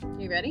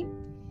You ready?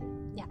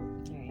 Yeah.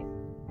 All right.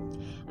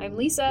 I'm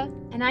Lisa.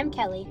 And I'm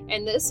Kelly.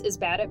 And this is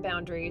Bad at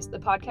Boundaries, the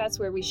podcast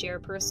where we share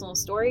personal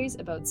stories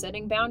about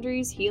setting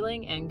boundaries,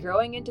 healing, and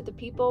growing into the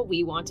people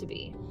we want to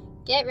be.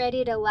 Get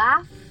ready to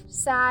laugh,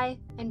 sigh,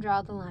 and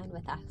draw the line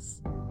with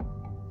us.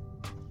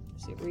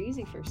 Super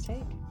easy first take.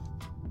 To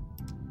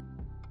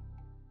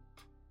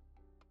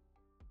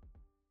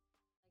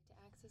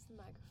access the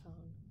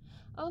microphone.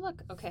 Oh,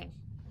 look. Okay.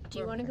 Do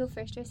you want to go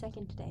first or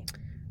second today?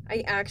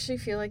 I actually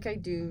feel like I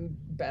do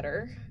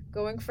better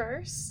going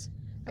first.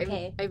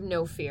 Okay. I have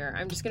no fear.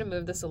 I'm just going to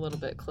move this a little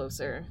bit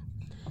closer.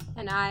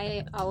 And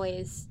I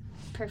always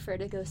prefer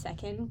to go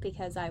second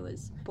because I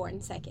was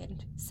born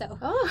second. So.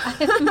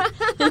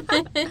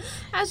 Oh.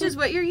 That's just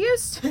what you're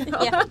used to.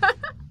 Yeah.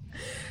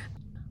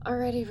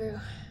 Alrighty, Rue.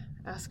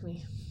 Ask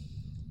me.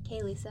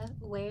 Okay, Lisa,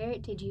 where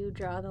did you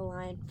draw the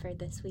line for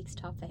this week's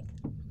topic?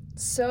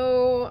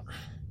 So,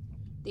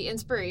 the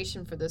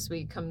inspiration for this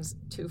week comes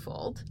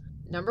twofold.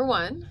 Number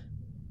one,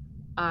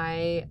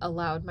 I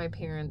allowed my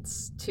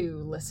parents to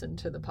listen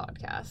to the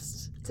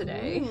podcast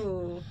today.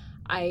 Ooh.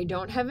 I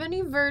don't have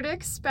any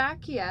verdicts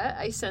back yet.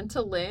 I sent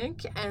a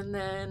link and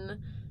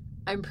then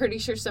I'm pretty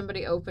sure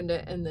somebody opened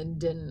it and then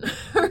didn't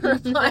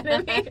reply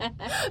to me.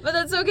 But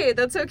that's okay.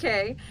 That's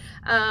okay.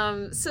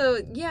 So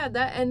yeah,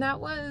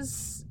 that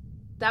was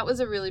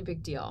a really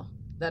big deal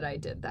that I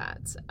did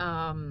that.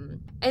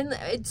 And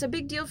it's a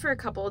big deal for a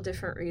couple of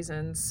different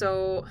reasons.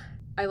 So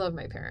I love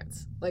my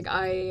parents. Like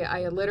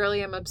I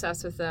literally am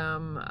obsessed with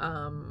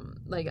them.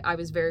 Like I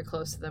was very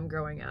close to them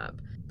growing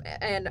up.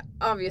 And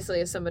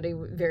obviously, as somebody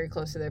very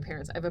close to their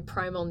parents, I have a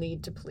primal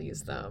need to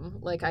please them.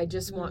 Like, I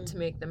just want to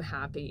make them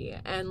happy.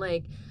 And,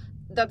 like,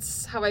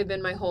 that's how I've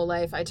been my whole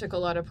life. I took a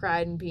lot of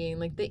pride in being,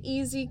 like, the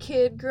easy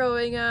kid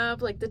growing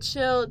up, like, the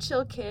chill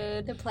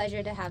kid. The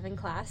pleasure to have in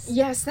class.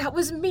 Yes, that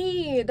was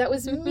me. That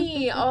was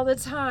me all the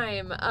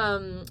time.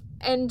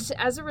 And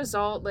as a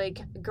result,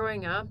 like,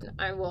 growing up,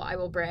 I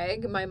will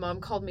brag, my mom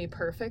called me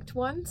perfect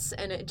once.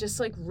 And it just,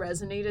 like,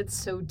 resonated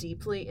so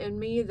deeply in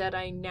me that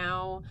I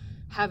now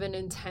have an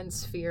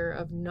intense fear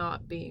of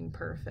not being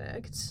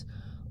perfect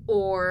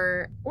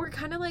or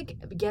kind of like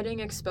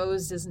getting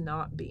exposed as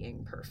not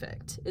being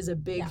perfect is a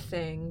big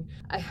thing.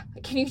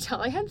 Can you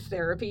tell I had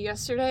therapy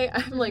yesterday?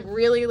 I'm like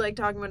really like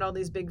talking about all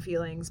these big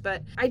feelings,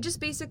 but I just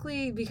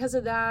basically, because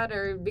of that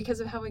or because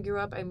of how I grew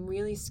up, I'm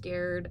really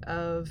scared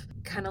of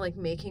kind of like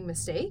making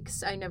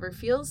mistakes. I never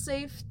feel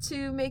safe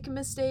to make a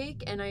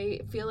mistake. And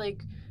I feel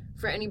like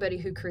for anybody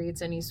who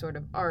creates any sort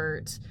of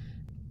art,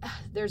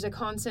 there's a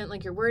constant,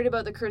 like, you're worried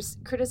about the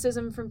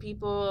criticism from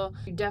people.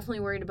 You're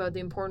definitely worried about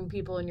the important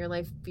people in your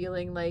life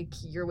feeling like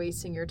you're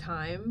wasting your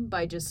time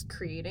by just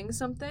creating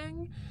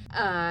something.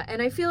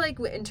 And I feel like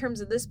in terms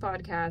of this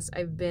podcast,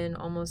 I've been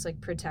almost like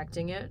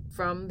protecting it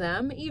from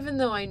them, even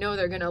though I know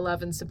they're going to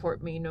love and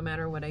support me no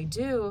matter what I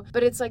do.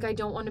 But it's like I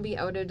don't want to be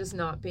outed as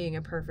not being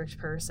a perfect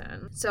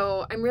person.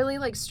 So I'm really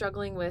like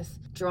struggling with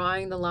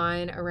drawing the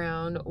line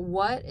around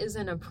what is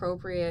an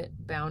appropriate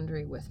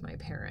boundary with my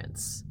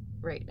parents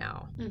right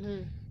now.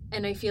 Mm-hmm.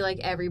 And I feel like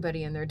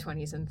everybody in their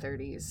 20s and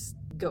 30s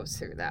goes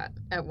through that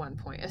at one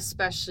point,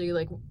 especially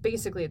like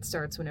basically it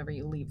starts whenever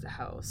you leave the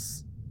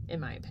house,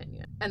 in my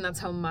opinion. And that's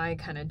how my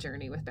kind of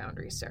journey with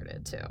boundaries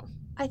started too.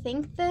 I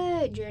think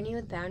the journey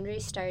with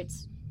boundaries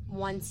starts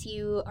once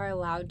you are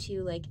allowed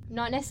to, like,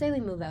 not necessarily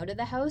move out of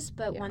the house,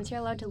 but once you're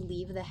allowed to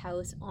leave the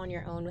house on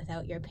your own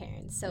without your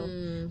parents. So,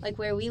 like,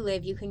 where we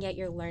live, you can get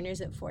your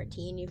learners at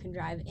 14, you can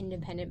drive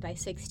independent by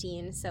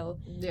 16, so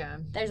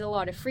there's a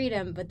lot of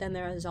freedom, but then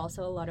there is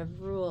also a lot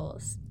of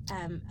rules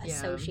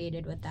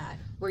associated with that.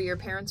 Were your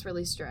parents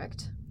really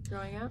strict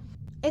growing up?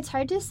 It's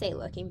hard to say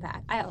looking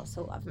back. I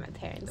also love my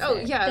parents. Oh,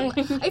 yeah.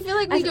 I feel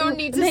like we don't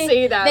need to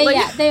say that.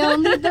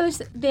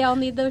 They all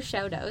need those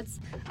shout outs.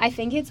 I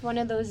think it's one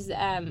of those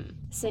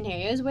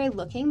scenarios where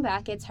looking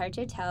back, it's hard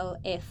to tell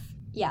if,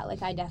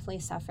 like I definitely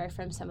suffer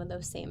from some of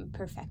those same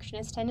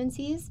perfectionist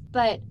tendencies.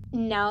 But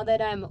now that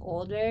I'm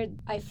older,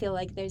 I feel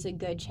like there's a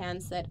good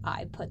chance that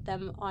I put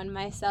them on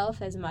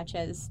myself as much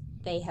as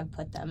they have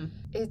put them.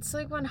 It's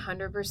like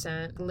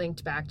 100%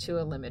 linked back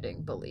to a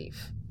limiting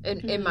belief.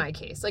 In my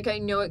case, like, I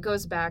know it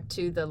goes back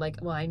to the, like,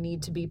 well, I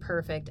need to be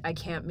perfect. I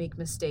can't make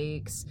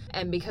mistakes.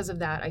 And because of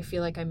that, I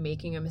feel like I'm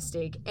making a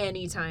mistake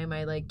anytime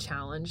I, like,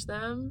 challenge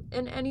them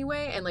in any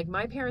way. And, like,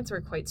 my parents were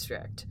quite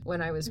strict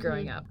when I was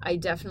growing up. I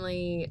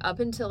definitely,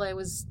 up until I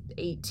was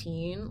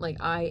 18, like,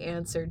 I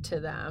answered to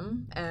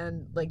them.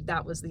 And, like,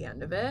 that was the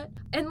end of it.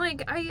 And,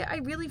 like, I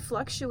really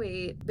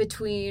fluctuate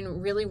between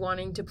really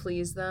wanting to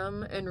please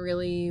them and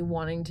really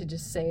wanting to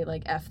just say,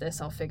 like, F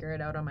this, I'll figure it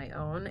out on my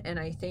own. And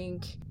I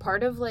think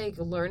part of, like,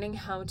 learning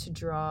how to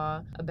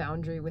draw a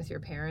boundary with your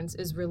parents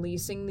is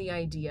releasing the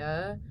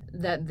idea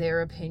that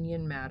their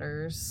opinion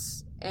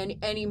matters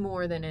any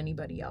more than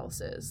anybody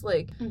else's.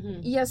 Like,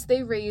 yes,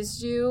 they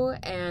raised you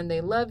and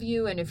they love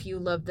you, and if you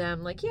love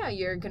them, like, yeah,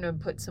 you're gonna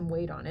put some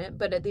weight on it,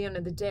 but at the end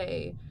of the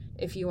day,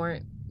 if you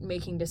aren't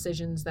making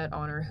decisions that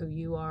honor who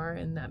you are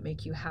and that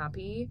make you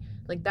happy,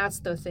 like that's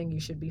the thing you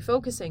should be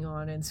focusing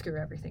on, and screw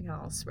everything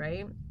else,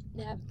 right?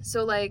 Yeah.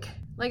 So like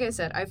I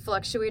said, I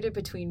fluctuated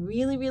between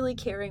really, really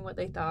caring what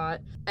they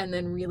thought and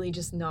then really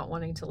just not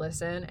wanting to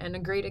listen. And a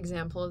great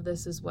example of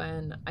this is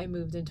when I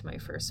moved into my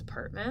first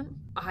apartment.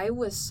 I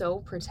was so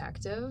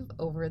protective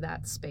over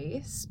that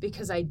space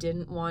because I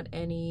didn't want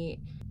any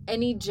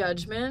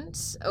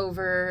judgment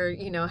over,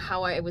 you know,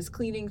 how I was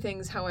cleaning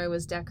things, how I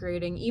was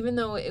decorating, even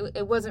though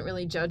it wasn't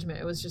really judgment.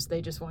 It was just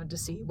they just wanted to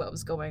see what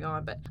was going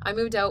on. But I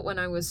moved out when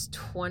I was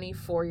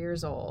 24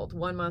 years old,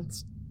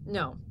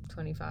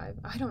 25.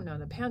 I don't know,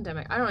 the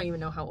pandemic. I don't even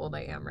know how old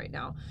I am right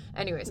now.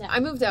 Anyways, yeah. I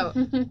moved out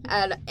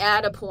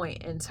at a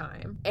point in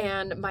time,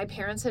 and my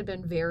parents had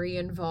been very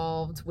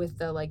involved with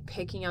the like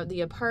picking out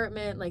the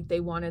apartment. Like they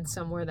wanted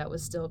somewhere that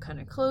was still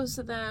kind of close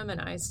to them, and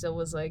I still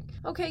was like,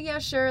 okay, yeah,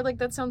 sure, like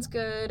that sounds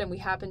good. And we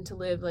happened to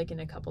live like in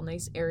a couple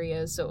nice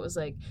areas, so it was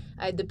like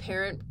I had the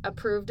parent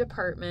approved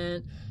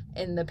apartment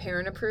in the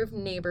parent approved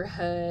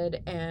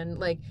neighborhood, and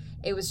like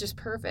it was just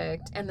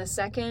perfect. And the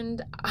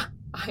second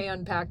I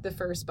unpacked the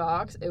first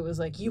box, it was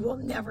like, you will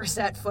never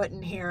set foot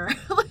in here.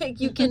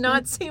 Like, you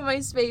cannot see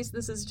my space.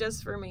 This is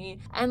just for me.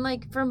 And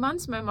like for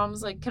months, my mom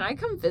was like, can I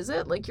come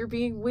visit? Like, you're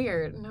being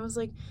weird. And I was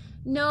like,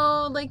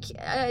 no, like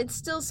it's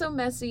still so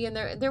messy, and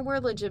there were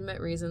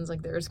legitimate reasons,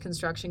 like there was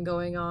construction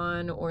going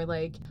on, or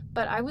like,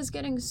 but I was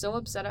getting so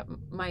upset at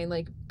my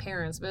like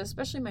parents, but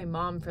especially my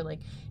mom, for like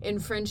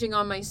infringing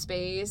on my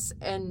space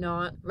and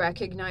not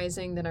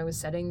recognizing that I was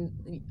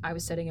setting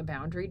a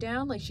boundary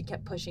down. Like she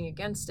kept pushing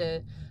against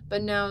it.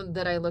 But now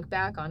that I look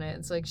back on it,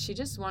 it's like she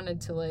just wanted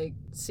to like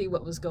see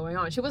what was going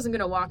on. She wasn't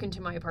gonna walk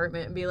into my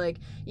apartment and be like,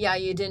 yeah,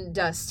 you didn't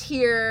dust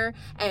here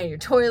and your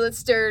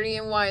toilet's dirty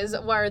and why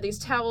are these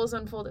towels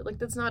unfolded? Like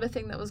that's not a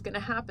thing that was gonna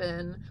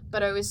happen.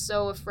 But I was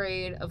so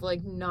afraid of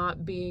like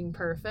not being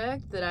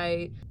perfect that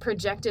I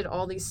projected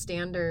all these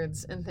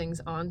standards and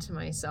things onto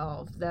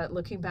myself that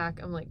looking back,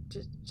 I'm like,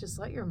 just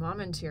let your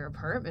mom into your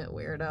apartment,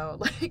 weirdo.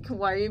 Like,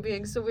 why are you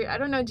being so weird? I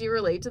don't know. Do you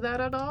relate to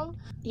that at all?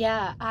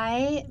 Yeah,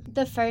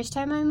 the first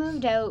time I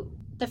moved out,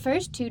 the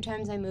first 2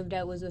 times I moved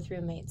out was with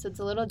roommates. So it's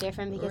a little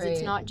different because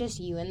It's not just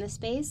you in the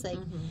space. Like,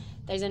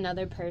 there's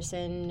another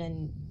person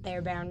and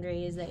their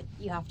boundaries that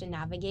you have to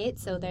navigate.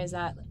 So there's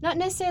that, not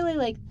necessarily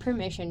like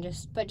permission,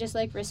 but just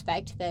like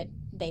respect that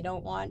they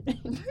don't want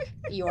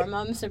your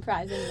mom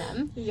surprising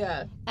them.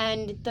 Yeah.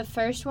 And the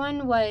first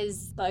one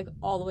was like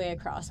all the way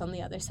across on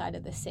the other side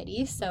of the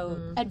city.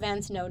 So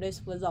advance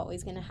notice was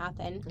always going to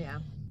happen. Yeah.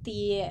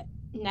 The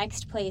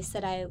next place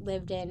that I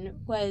lived in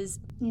was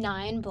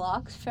 9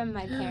 blocks from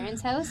my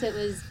parents' house. It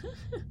was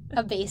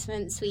a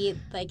basement suite.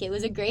 Like, it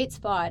was a great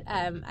spot.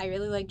 I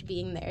really liked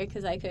being there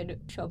because I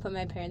could show up at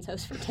my parents'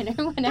 house for dinner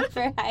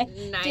whenever I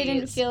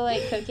didn't feel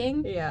like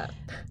cooking. Yeah.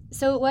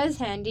 So it was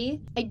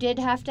handy. I did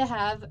have to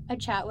have a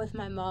chat with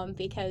my mom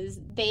because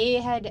they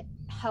had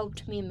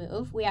helped me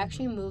move. We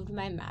actually moved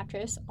my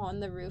mattress on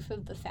the roof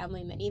of the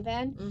family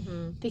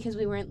minivan because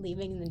we weren't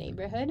leaving the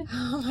neighborhood.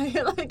 Like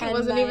it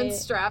wasn't even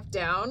strapped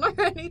down or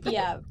anything.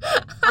 Yeah.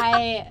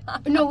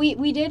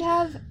 We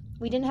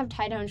didn't have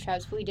tie-down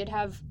straps, but we did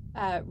have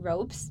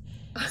ropes.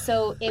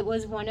 So it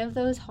was one of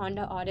those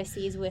Honda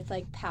Odysseys with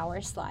like power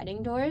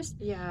sliding doors.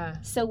 Yeah.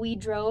 So we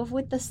drove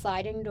with the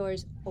sliding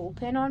doors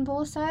open on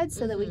both sides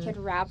so that we could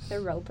wrap the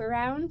rope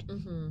around.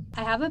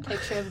 I have a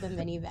picture of the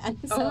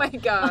minivan. So oh my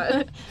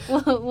god.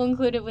 we'll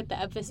include it with the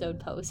episode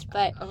post.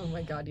 But oh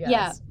my god, yes.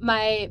 Yeah,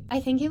 I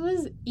think it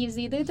was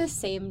either the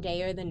same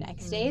day or the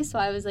next day. So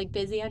I was like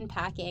busy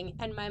unpacking,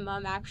 and my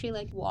mom actually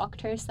like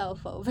walked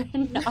herself over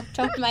and knocked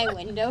on my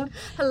window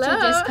Hello? to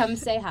just come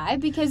say hi,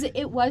 because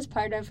it was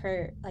part of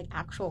her like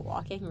actual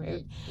walking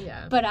route.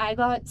 Yeah. But I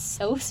got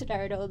so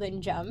startled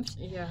and jumped.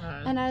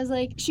 Yeah. And I was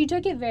like, she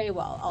took it very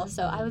well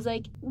also. I was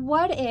like,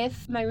 what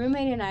if my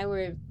roommate and I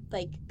were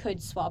like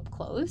could swap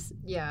clothes?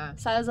 Yeah.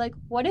 So I was like,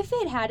 what if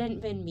it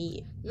hadn't been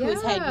me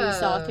whose head you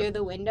saw through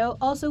the window?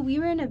 Also, we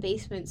were in a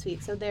basement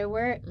suite, so there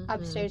were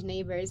upstairs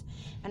neighbors,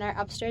 and our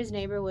upstairs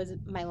neighbor was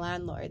my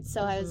landlord.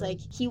 So I was like,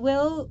 he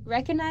will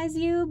recognize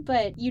you,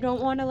 but you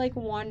don't want to like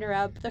wander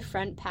up the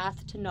front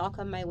path to knock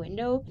on my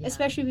window,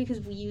 especially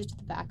because we used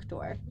the back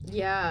door.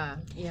 Yeah.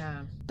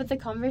 Yeah. But the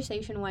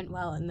conversation went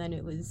well, and then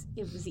it was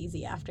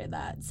easy after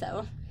that.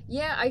 So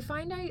yeah, I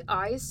find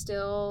I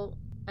still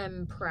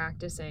am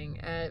practicing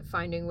at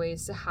finding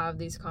ways to have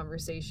these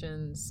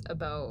conversations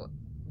about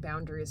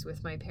boundaries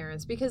with my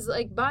parents, because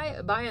like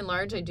by and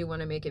large I do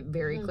want to make it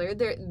very clear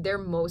they're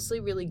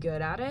mostly really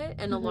good at it,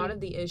 and a lot of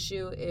the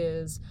issue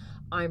is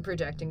I'm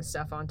projecting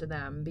stuff onto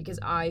them because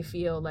I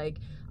feel like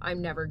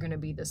I'm never going to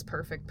be this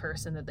perfect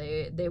person that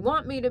they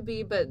want me to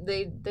be, but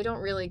they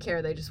don't really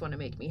care. They just want to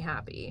make me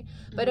happy.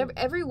 But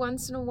every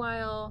once in a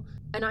while,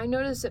 and I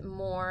notice it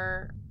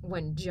more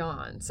when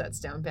John sets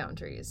down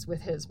boundaries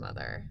with his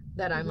mother,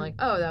 that I'm like,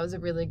 oh, that was a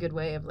really good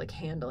way of like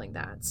handling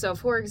that. So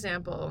for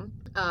example,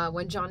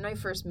 when John and I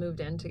first moved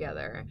in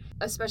together,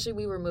 especially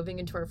we were moving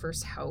into our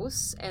first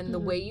house, and the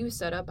way you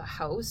set up a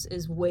house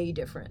is way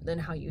different than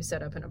how you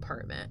set up an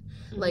apartment.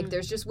 Like,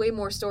 there's just way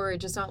more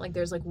storage. It's not like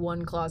there's like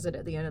one closet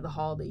at the end of the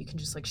hall that you can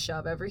just like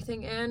shove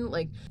everything in.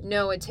 Like,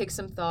 no, it takes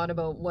some thought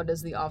about what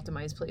is the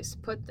optimized place to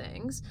put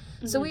things.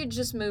 So we had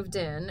just moved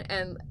in,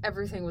 and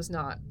everything was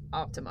not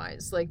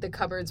optimized. Like, the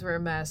cupboards were a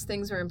mess.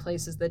 Things were in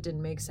places that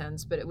didn't make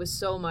sense, but it was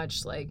so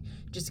much like,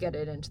 just get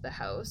it into the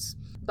house.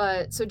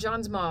 But so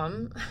John's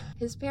mom,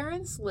 his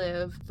parents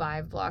live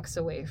 5 blocks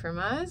away from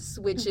us,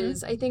 which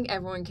is, I think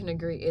everyone can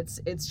agree,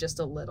 it's just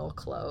a little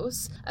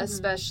close,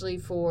 especially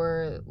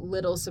for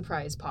little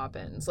surprise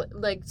pop-ins,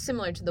 like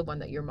similar to the one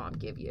that your mom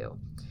gave you.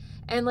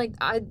 And like,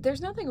 there's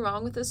nothing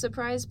wrong with a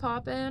surprise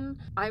pop-in.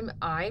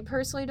 I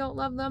personally don't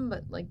love them,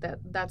 but like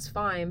that's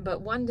fine.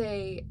 But one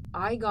day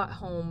I got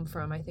home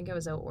from, I think I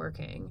was out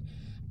working,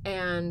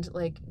 and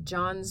like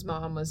John's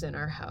mom was in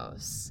our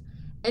house.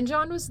 And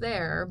John was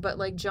there, but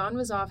like John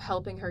was off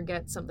helping her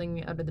get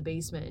something out of the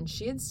basement, and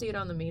she had stayed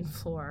on the main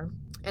floor.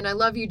 And I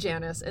love you,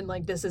 Janice, and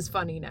like this is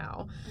funny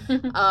now.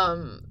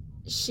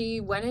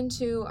 She went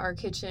into our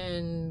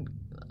kitchen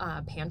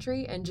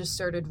pantry and just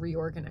started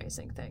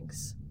reorganizing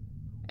things.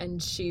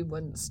 And she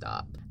wouldn't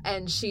stop.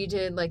 And she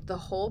did like the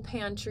whole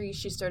pantry.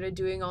 She started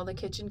doing all the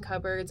kitchen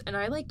cupboards. And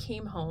I like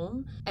came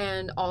home,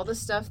 and all the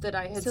stuff that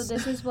I had... So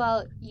this is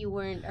while you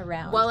weren't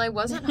around. While I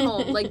wasn't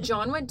home. Like,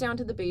 John went down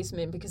to the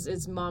basement because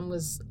his mom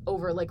was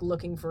over like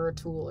looking for a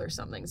tool or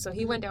something. So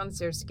he went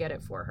downstairs to get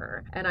it for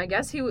her. And I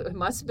guess he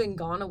must have been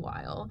gone a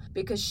while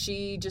because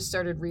she just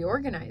started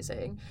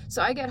reorganizing.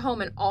 So I get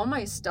home and all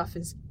my stuff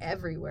is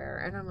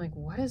everywhere. And I'm like,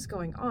 what is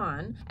going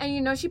on? And you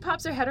know, she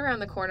pops her head around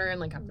the corner, and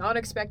like I'm not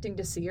expecting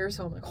to see her.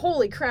 So I'm like,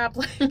 holy crap,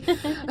 like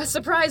a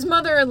surprise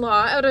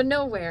mother-in-law out of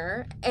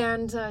nowhere.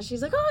 And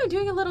she's like, oh, I'm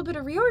doing a little bit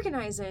of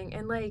reorganizing.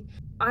 And like,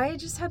 I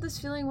just had this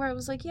feeling where I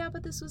was like, yeah,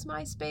 but this was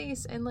my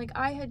space. And like,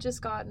 I had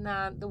just gotten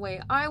that the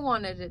way I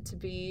wanted it to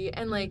be.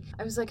 And like,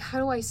 I was like, how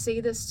do I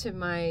say this to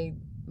my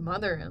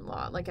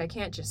mother-in-law? Like, I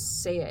can't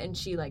just say it. And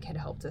she like had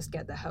helped us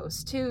get the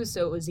house too.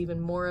 So it was even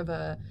more of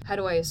a, how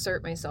do I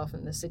assert myself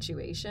in this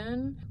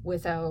situation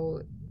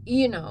without,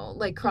 you know,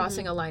 like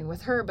crossing a line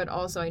with her, but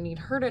also I need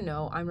her to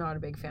know I'm not a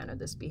big fan of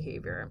this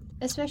behavior.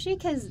 Especially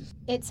because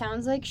it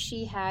sounds like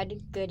she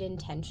had good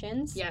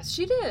intentions. Yes,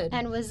 she did.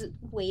 And was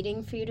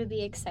waiting for you to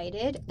be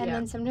excited. And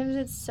then sometimes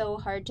it's so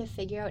hard to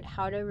figure out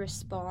how to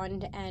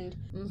respond and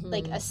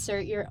like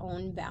assert your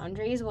own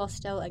boundaries while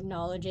still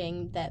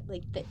acknowledging that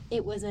like that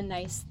it was a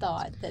nice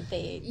thought that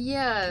they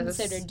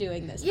considered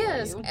doing this for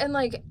you. And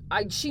like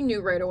she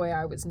knew right away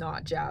I was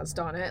not jazzed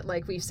on it.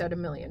 Like we've said a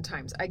million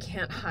times, I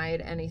can't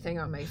hide anything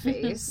on my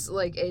face.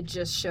 Like it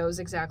just shows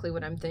exactly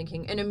what I'm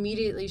thinking. And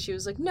immediately she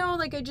was like, no,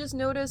 like I just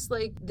noticed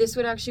like this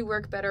would actually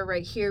work better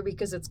right here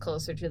because it's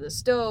closer to the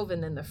stove,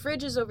 and then the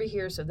fridge is over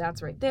here, so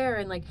that's right there.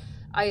 And like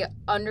I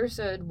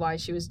understood why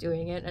she was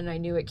doing it, and I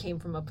knew it came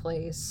from a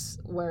place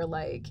where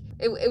like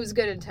it was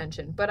good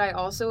intention. But I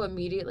also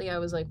immediately I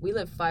was like, we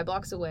live 5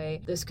 blocks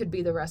away, this could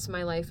be the rest of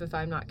my life if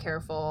I'm not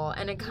careful.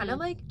 And it kind of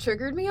like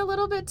triggered me a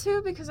little bit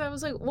too, because I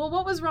was like, well,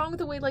 what was wrong with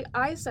the way like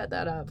I set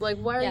that up? Like,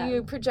 why are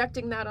you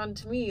projecting that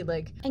onto me?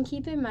 Like, and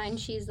keep in mind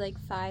she's like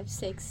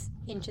 5-6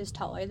 inches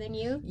taller than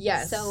you.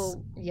 Yes.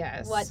 So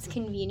what's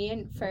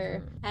convenient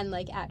for and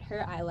like at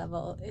her eye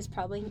level is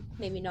probably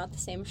maybe not the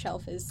same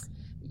shelf as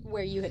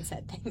where you had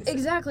said things.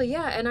 Exactly,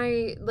 yeah. And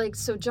I like,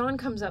 so John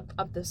comes up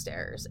the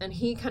stairs, and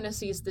he kind of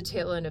sees the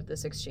tail end of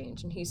this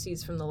exchange, and he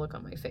sees from the look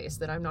on my face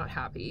that I'm not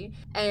happy.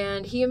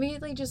 And he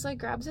immediately just like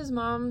grabs his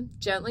mom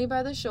gently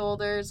by the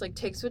shoulders, like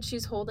takes what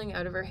she's holding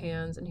out of her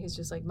hands, and he's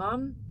just like,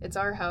 Mom, it's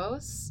our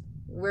house.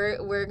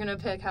 We're gonna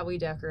pick how we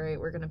decorate.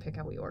 We're gonna pick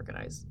how we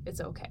organize.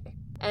 It's okay.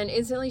 And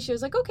instantly she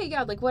was like, okay,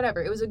 yeah, like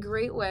whatever. It was a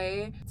great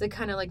way to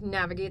kind of like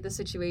navigate the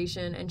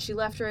situation. And she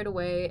left right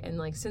away. And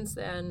like since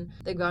then,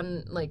 they've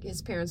gotten, like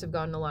his parents have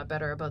gotten a lot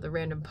better about the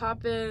random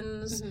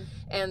pop-ins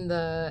and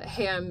the,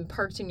 hey, I'm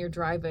parked in your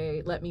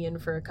driveway, let me in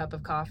for a cup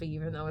of coffee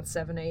even though it's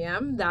 7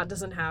 a.m. That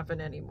doesn't happen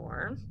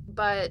anymore.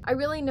 But I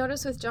really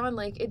noticed with John,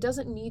 like, it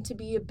doesn't need to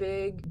be a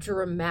big,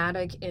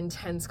 dramatic,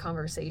 intense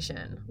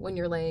conversation when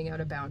you're laying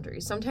out a boundary.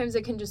 Sometimes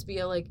it can just be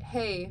a, like,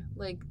 hey,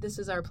 like, this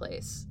is our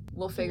place.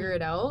 We'll figure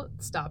it out.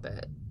 Stop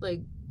it.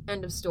 Like,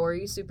 end of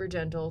story. Super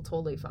gentle.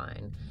 Totally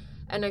fine.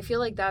 And I feel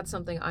like that's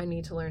something I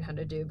need to learn how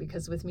to do,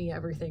 because with me,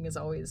 everything is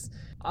always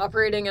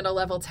operating at a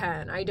level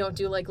 10. I don't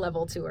do, like,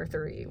 level 2 or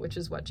 3, which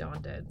is what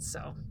John did,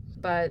 so...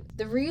 But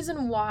the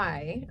reason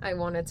why I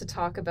wanted to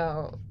talk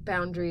about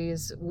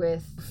boundaries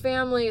with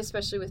family,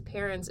 especially with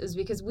parents, is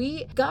because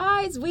we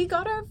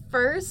got our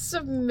first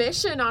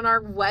submission on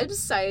our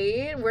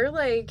website.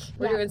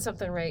 We're doing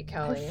something right,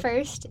 Kelly. Our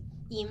first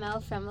email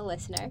from a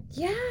listener.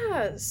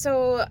 Yeah,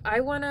 so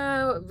I want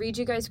to read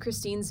you guys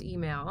Christine's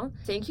email.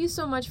 Thank you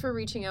so much for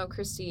reaching out,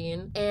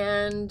 Christine,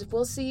 and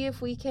we'll see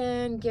if we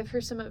can give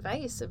her some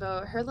advice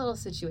about her little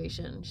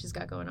situation she's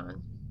got going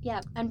on.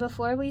 Yeah, and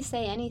before we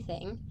say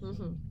anything,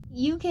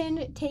 you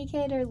can take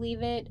it or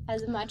leave it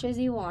as much as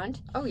you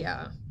want. Oh,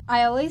 yeah.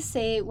 I always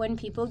say when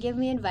people give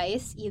me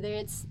advice, either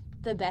it's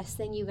the best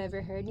thing you've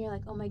ever heard and you're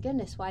like, oh my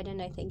goodness, why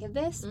didn't I think of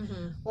this?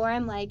 Mm-hmm. Or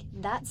I'm like,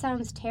 that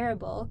sounds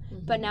terrible,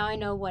 but now I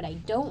know what I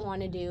don't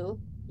want to do.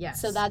 Yes.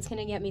 So that's going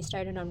to get me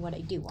started on what I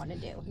do want to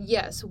do.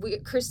 Yes.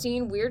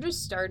 Christine, we're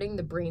just starting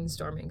the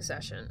brainstorming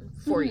session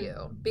for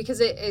you, because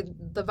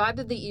the vibe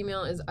of the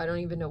email is, I don't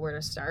even know where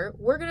to start.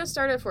 We're going to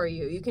start it for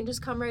you. You can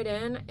just come right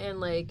in,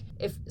 and like,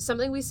 if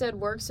something we said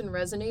works and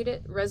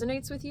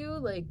resonates with you,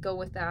 like, go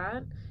with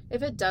that.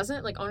 If it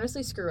doesn't, like,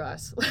 honestly, screw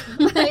us.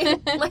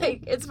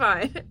 like, it's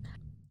fine.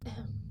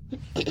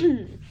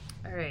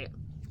 All right.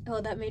 Oh,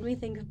 that made me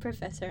think of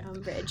Professor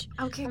Umbridge.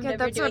 Okay, I'm good. never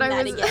That's what doing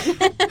I that was.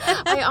 again.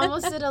 I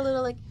almost did a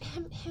little like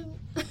him.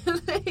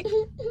 Like,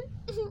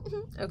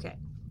 okay.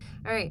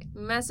 All right.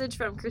 Message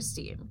from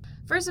Christine.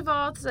 First of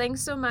all,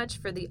 thanks so much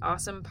for the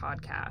awesome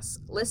podcast.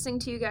 Listening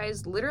to you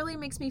guys literally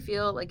makes me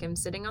feel like I'm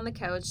sitting on the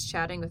couch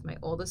chatting with my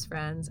oldest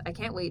friends. I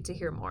can't wait to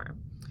hear more.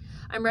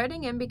 I'm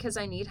writing in because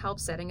I need help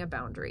setting a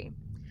boundary.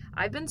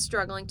 I've been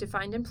struggling to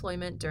find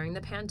employment during the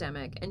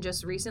pandemic and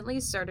just recently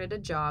started a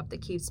job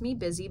that keeps me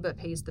busy but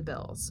pays the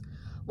bills.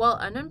 While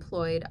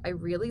unemployed, I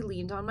really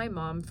leaned on my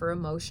mom for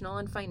emotional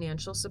and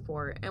financial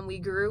support, and we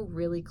grew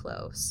really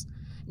close.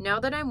 Now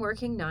that I'm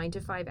working 9 to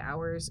 5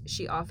 hours,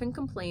 she often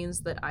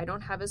complains that I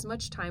don't have as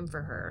much time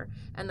for her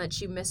and that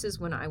she misses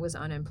when I was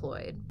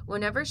unemployed.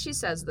 Whenever she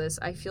says this,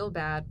 I feel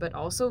bad but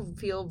also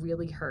feel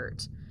really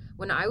hurt.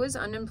 When I was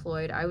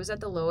unemployed, I was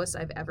at the lowest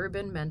I've ever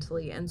been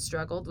mentally and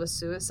struggled with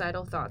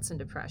suicidal thoughts and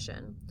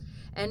depression.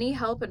 Any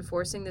help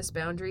enforcing this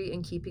boundary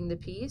and keeping the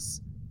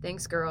peace?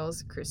 Thanks,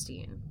 girls.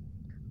 Christine.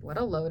 What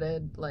a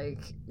loaded,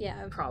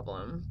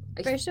 problem.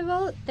 First of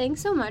all,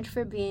 thanks so much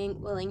for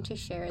being willing to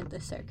share the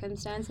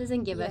circumstances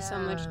and give us so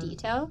much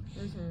detail.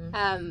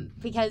 Mm-hmm.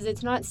 Because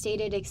it's not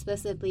stated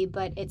explicitly,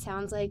 but it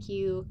sounds like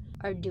you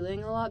are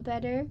doing a lot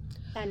better,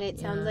 and it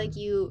sounds like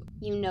you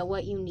know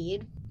what you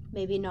need.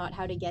 Maybe not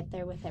how to get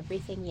there with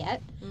everything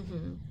yet.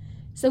 Mm-hmm.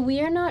 So we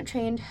are not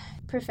trained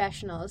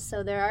professionals,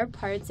 so there are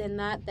parts in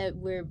that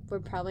we're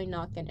probably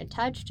not going to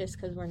touch just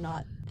because we're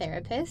not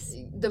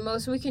therapists. The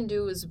most we can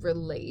do is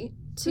relate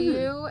to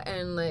you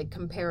and like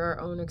compare our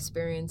own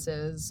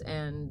experiences,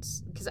 and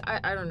because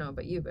I don't know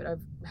about you, but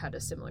I've had a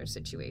similar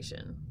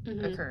situation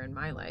occur in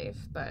my life.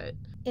 But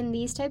in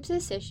these types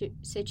of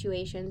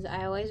situations,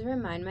 I always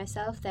remind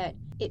myself that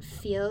it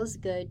feels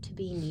good to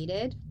be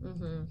needed,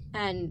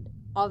 and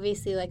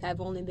obviously, like, I've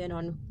only been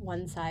on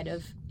one side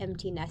of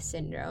empty nest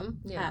syndrome.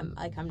 Yeah.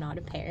 Like, I'm not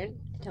a parent.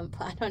 I don't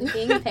plan on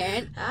being a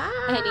parent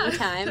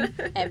anytime,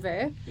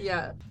 ever.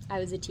 Yeah. I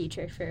was a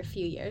teacher for a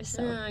few years,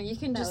 so you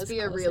can just be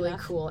a really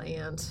cool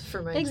aunt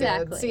for my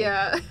kids.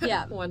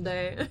 Yeah. One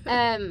day.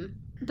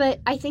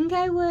 But I think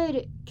I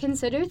would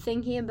consider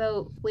thinking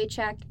about which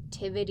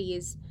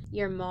activities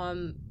your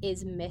mom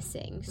is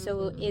missing.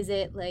 So is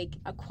it like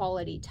a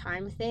quality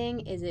time thing?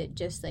 Is it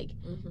just like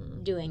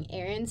doing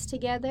errands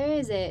together?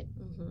 Is it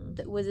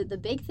was it the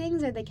big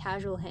things or the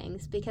casual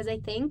hangs? Because I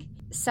think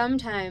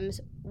sometimes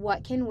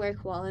what can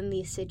work well in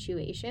these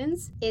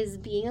situations is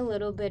being a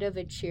little bit of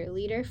a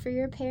cheerleader for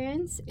your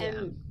parents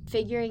and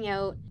figuring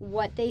out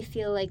what they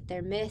feel like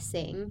they're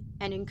missing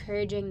and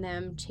encouraging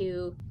them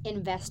to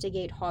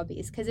investigate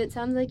hobbies. Because it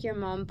sounds like your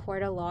mom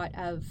poured a lot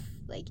of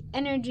like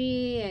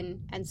energy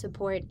and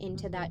support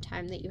into that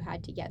time that you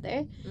had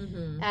together.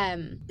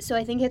 So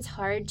I think it's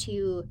hard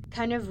to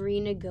kind of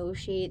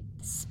renegotiate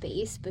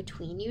space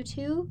between you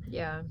two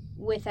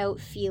without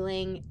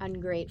feeling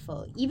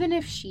ungrateful, even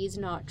if she's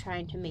not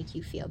trying to make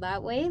you feel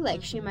that way.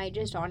 Like she might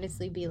just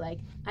honestly be like,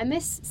 I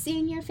miss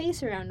seeing your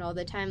face around all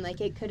the time.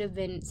 Like it could have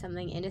been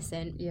something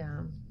innocent.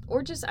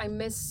 Or just I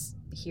miss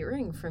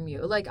hearing from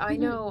you. Like I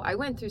know I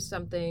went through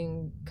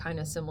something kind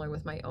of similar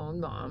with my own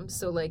mom.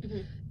 So like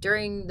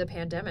during the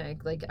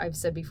pandemic, like I've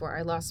said before,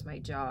 I lost my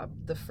job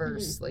the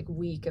first like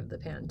week of the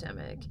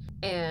pandemic,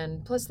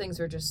 and plus things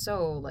were just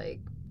so like,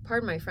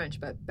 pardon my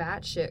French, but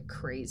batshit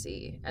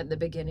crazy at the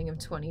beginning of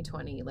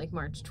 2020, like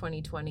March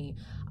 2020.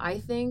 I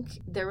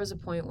think there was a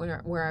point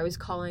where I was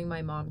calling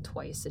my mom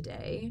twice a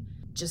day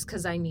just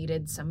because I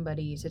needed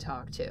somebody to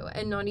talk to,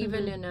 and not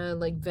even in a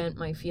like vent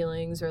my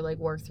feelings or like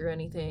work through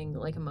anything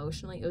like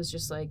emotionally. It was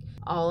just like,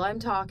 all I'm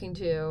talking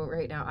to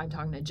right now, I'm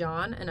talking to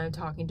John and I'm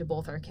talking to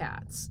both our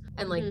cats,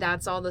 and like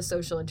that's all the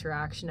social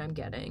interaction I'm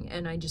getting,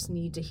 and I just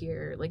need to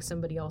hear like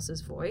somebody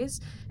else's voice.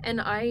 And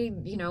I,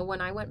 you know,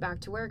 when I went back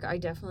to work, I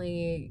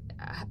definitely,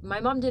 my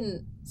mom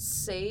didn't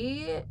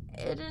say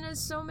it in as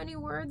so many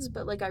words,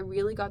 but like I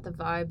really got the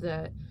vibe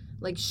that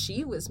like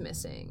she was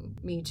missing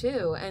me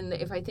too. And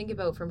if I think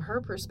about from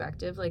her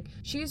perspective, like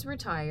she's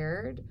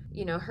retired,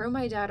 you know, her and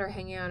my dad are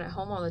hanging out at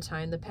home all the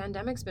time. The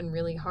pandemic's been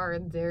really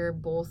hard. They're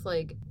both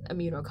like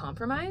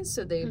immunocompromised,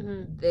 so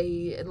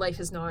they life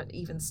has not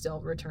even still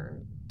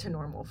returned to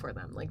normal for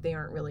them. Like they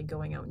aren't really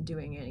going out and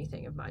doing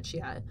anything of much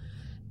yet.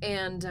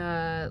 And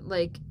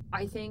like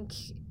I think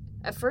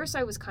at first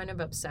I was kind of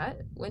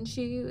upset when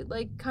she,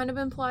 like, kind of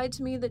implied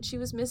to me that she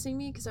was missing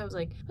me, because I was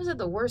like, I was at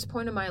the worst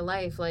point of my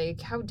life.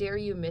 Like, how dare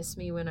you miss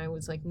me when I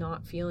was, like,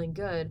 not feeling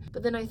good?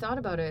 But then I thought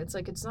about it. It's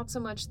like, it's not so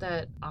much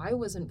that I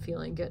wasn't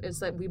feeling good. It's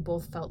that we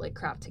both felt like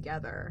crap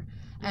together.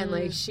 And,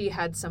 like, she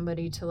had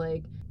somebody to,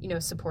 like, you know,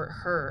 support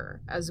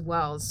her as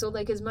well. So,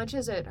 like, as much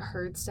as it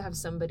hurts to have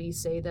somebody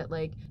say that,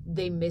 like,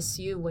 they miss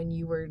you when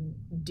you were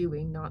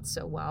doing not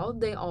so well,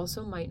 they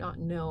also might not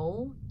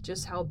know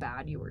just how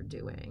bad you were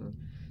doing.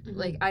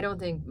 Like, I don't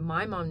think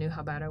my mom knew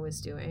how bad I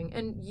was doing.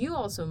 And you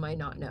also might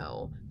not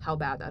know how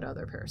bad that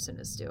other person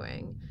is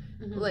doing.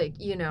 Like,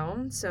 you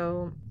know?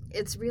 So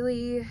it's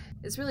really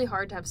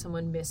hard to have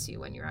someone miss you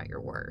when you're at your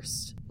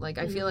worst. Like,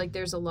 I feel like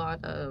there's a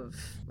lot of,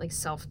 like,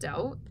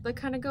 self-doubt that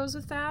kind of goes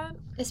with that.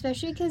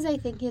 Especially because I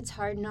think it's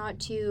hard not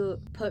to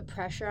put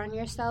pressure on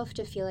yourself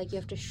to feel like you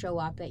have to show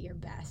up at your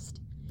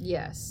best.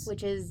 Yes.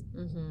 Which is,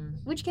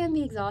 which can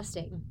be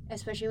exhausting,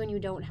 especially when you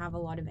don't have a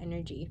lot of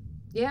energy.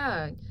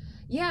 Yeah.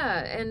 Yeah,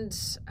 and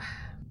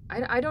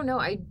I don't know.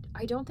 I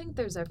don't think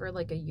there's ever,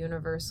 like, a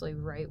universally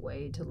right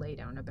way to lay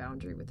down a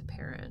boundary with a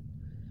parent.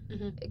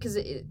 Because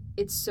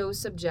it's so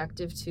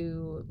subjective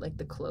to, like,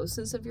 the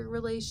closeness of your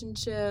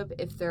relationship,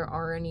 if there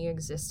are any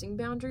existing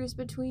boundaries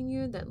between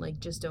you that, like,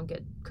 just don't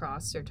get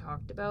crossed or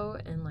talked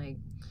about. And, like,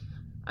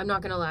 I'm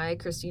not gonna lie,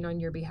 Christine, on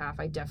your behalf,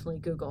 I definitely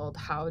Googled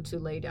how to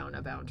lay down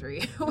a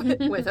boundary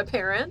with a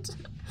parent.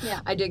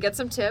 Yeah. I did get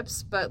some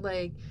tips, but,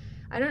 like,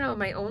 I don't know,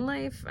 my own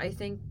life, I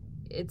think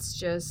it's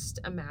just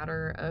a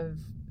matter of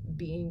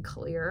being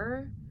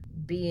clear,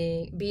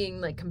 being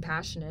like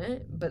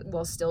compassionate, but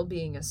while still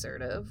being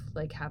assertive,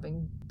 like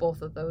having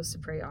both of those to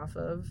prey off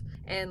of.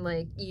 And,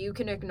 like, you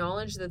can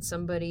acknowledge that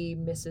somebody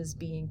misses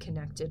being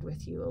connected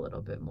with you a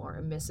little bit more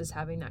and misses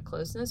having that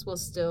closeness, while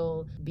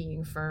still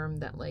being firm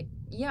that, like,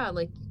 yeah,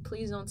 like,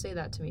 please don't say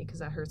that to me because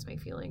that hurts my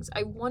feelings.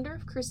 I wonder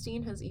if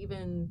Christine has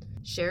even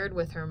shared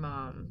with her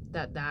mom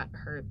that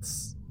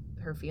hurts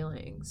her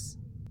feelings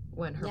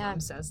when her mom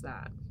says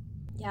that.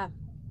 Yeah,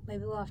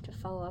 maybe we'll have to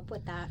follow up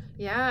with that.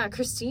 Yeah,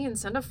 Christine,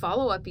 send a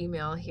follow-up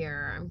email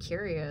here. I'm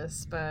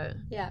curious, but...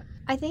 Yeah.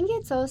 I think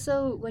it's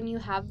also, when you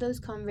have those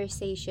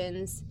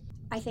conversations,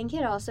 I think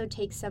it also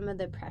takes some of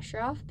the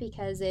pressure off,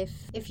 because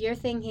if you're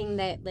thinking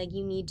that, like,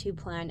 you need to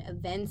plan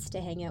events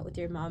to hang out with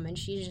your mom, and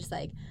she's just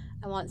like,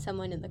 I want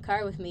someone in the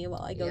car with me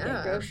while I go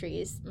get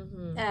groceries.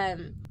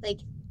 Like,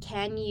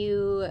 can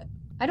you...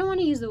 I don't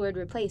want to use the word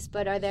replace,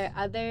 but are there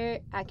other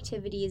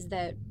activities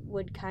that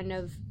would kind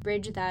of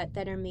bridge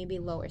that are maybe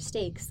lower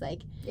stakes?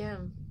 Like,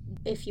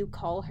 if you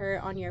call her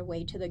on your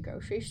way to the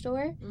grocery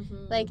store,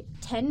 like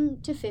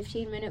 10 to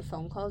 15 minute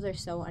phone calls are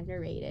so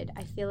underrated.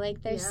 I feel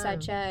like there's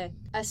such a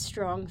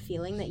strong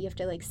feeling that you have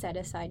to, like, set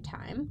aside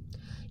time.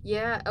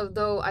 Yeah,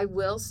 although I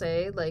will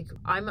say, like,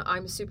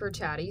 I'm super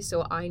chatty,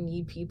 so I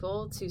need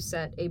people to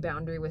set a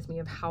boundary with me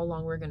of how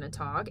long we're going to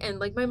talk. And,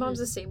 like, my mom's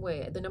the same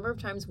way. The number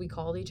of times we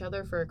called each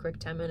other for a quick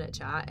 10-minute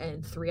chat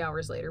and 3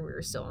 hours later we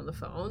were still on the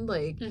phone,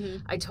 like,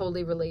 I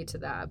totally relate to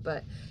that.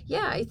 But,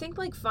 yeah, I think,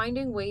 like,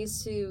 finding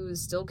ways to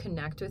still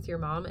connect with your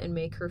mom and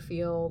make her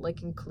feel,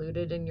 like,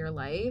 included in your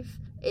life,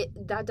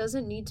 that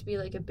doesn't need to be,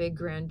 like, a big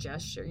grand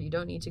gesture. You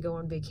don't need to go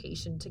on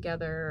vacation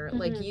together.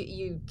 Like,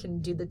 you can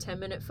do the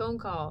 10-minute phone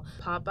call,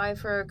 pop by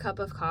for a cup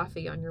of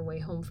coffee on your way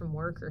home from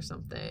work or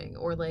something,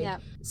 or, like,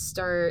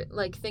 start,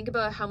 like, think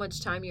about how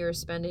much time you were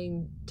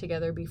spending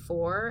together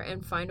before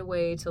and find a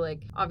way to,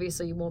 like,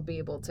 obviously you won't be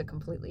able to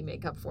completely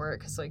make up for it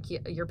because, like,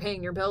 you're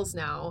paying your bills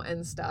now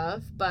and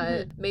stuff,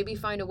 but maybe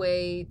find a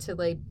way to,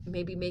 like,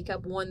 maybe make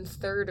up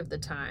 1/3 of the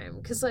time,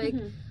 because, like,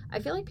 I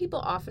feel like people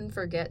often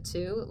forget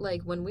too,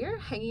 like, when we're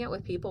hanging out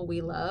with people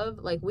we love,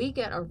 like, we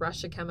get a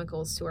rush of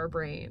chemicals to our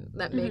brain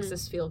that makes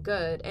us feel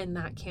good, and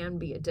that can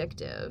be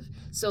addictive.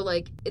 So,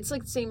 like, it's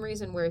like the same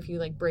reason where if you,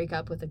 like, break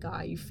up with a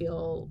guy, you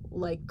feel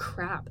like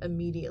crap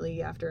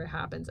immediately after it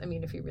happens. I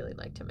mean, if you really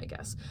liked him, I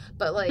guess.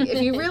 But, like,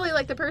 if you really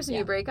like the person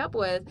you break up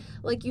with,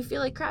 like, you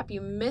feel like crap,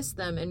 you miss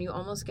them, and you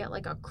almost get,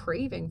 like, a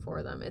craving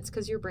for them. It's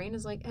because your brain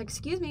is like,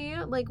 excuse me,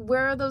 like,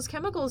 where are those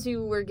chemicals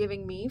you were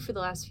giving me for the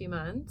last few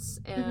months?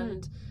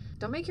 And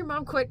don't make your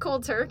mom quit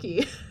cold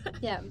turkey.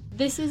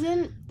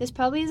 This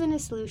probably isn't a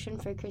solution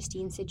for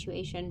Christine's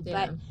situation,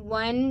 but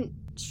one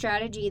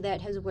strategy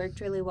that has worked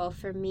really well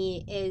for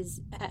me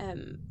is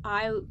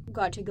I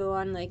got to go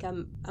on, like,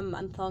 a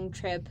month-long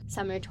trip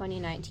summer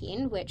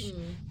 2019, which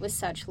was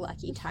such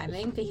lucky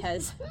timing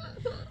because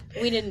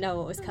we didn't know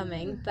what was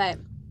coming, but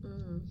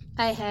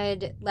I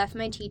had left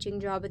my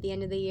teaching job at the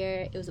end of the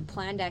year. It was a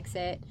planned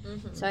exit,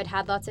 so I'd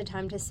had lots of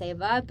time to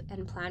save up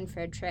and plan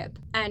for a trip.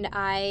 And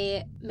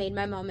I made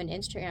my mom an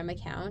Instagram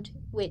account,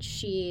 which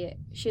she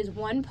has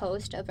one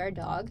post of our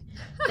dog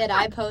that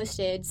I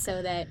posted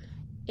so that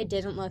it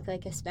didn't look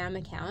like a spam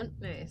account.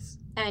 Nice.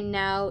 And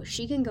now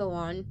she can go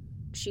on,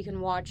 she can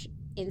watch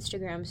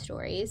Instagram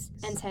stories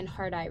and send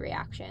heart eye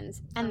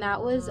reactions, and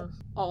that was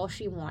all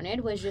she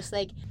wanted, was just,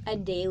 like, a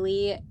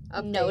daily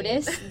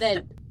notice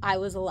that I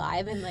was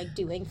alive and, like,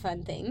 doing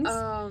fun things.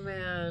 Oh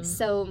man.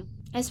 So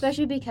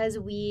Especially because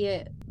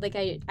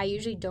I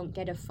usually don't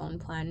get a phone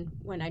plan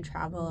when I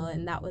travel,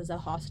 and that was a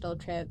hostel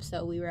trip,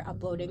 so we were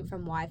uploading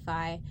from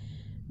Wi-Fi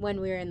when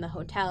we were in the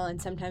hotel,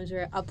 and sometimes we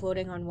were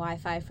uploading on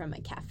Wi-Fi from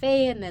a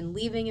cafe and then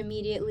leaving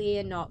immediately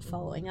and not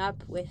following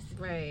up with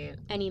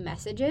any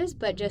messages,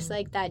 but just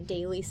like that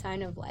daily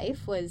sign of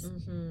life was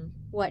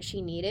what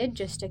she needed,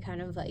 just to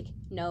kind of like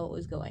know what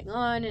was going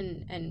on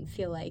and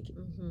feel like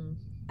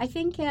I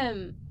think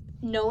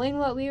knowing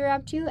what we were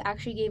up to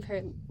actually gave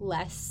her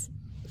less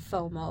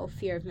FOMO,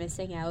 fear of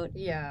missing out,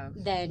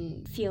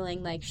 than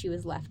feeling like she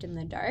was left in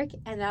the dark,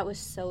 and that was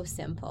so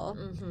simple.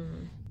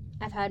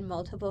 I've had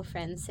multiple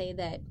friends say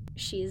that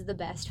she's the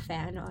best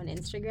fan on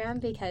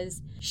Instagram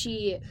because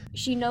she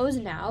knows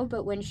now,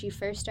 but when she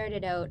first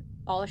started out,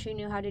 all she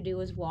knew how to do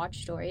was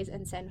watch stories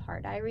and send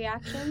hard eye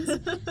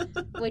reactions,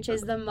 which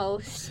is the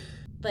most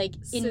like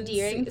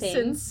endearing thing,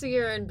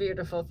 sincere and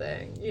beautiful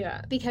thing.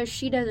 Yeah, because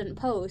she doesn't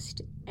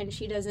post and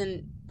she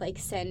doesn't like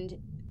send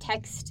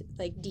text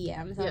like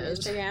DMs on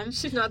Instagram.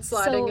 She's not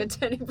sliding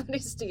into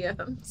anybody's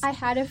DMs. I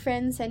had a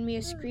friend send me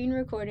a screen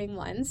recording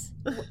once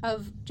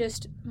of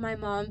just my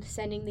mom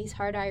sending these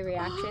hard eye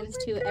reactions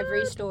to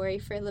every story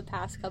for the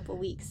past couple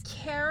weeks.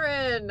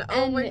 Karen,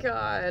 oh my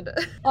god.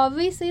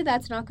 Obviously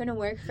that's not going to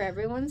work for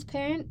everyone's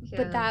parent,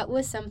 but that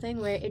was something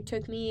where it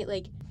took me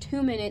like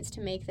 2 minutes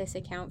to make this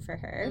account for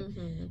her.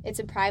 It's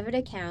a private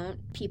account.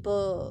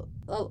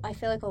 I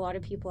feel like a lot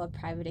of people have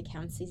private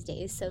accounts these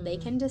days, so they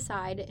can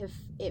decide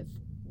if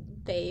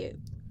they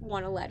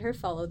want to let her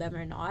follow them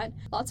or not.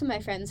 Lots of my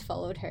friends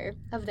followed her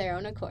of their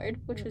own accord,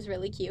 which was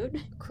really cute.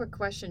 Quick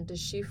question, does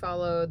she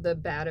follow the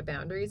Bad at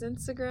Boundaries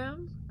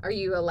Instagram? Are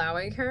you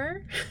allowing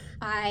her?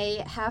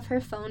 I have her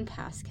phone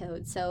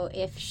passcode, so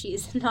if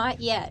she's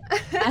not yet,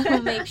 I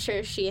will make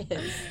sure she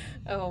is.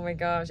 Oh my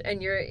gosh.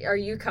 And are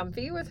you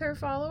comfy with her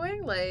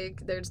following?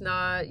 Like,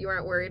 you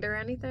aren't worried or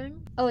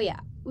anything? Oh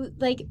yeah.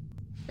 Like,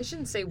 I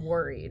shouldn't say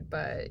worried,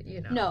 but, you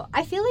know. No,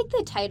 I feel like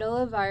the title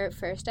of our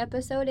first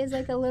episode is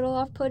like a little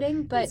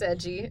off-putting, but it's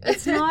edgy.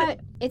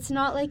 it's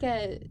not like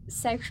a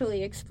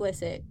sexually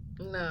explicit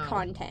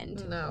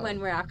content when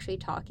we're actually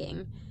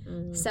talking.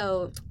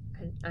 So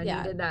I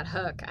needed that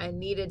hook. I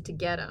needed to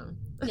get him.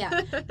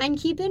 Yeah. And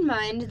keep in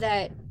mind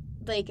that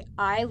like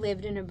I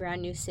lived in a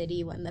brand new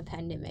city when the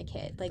pandemic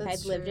hit. Like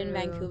I'd lived in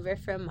Vancouver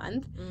for a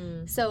month.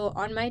 So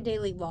on my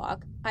daily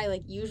walk, I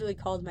like usually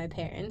called my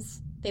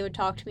parents. They would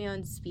talk to me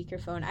on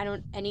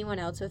speakerphone. Anyone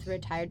else with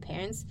retired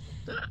parents,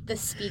 the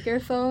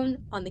speakerphone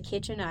on the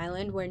kitchen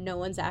island where no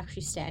one's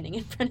actually standing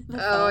in front of the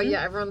phone. Oh,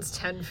 yeah, everyone's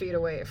 10 feet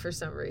away for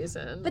some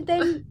reason. But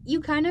then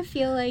you kind of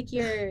feel like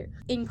you're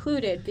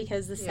included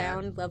because the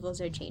sound levels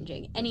are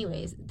changing.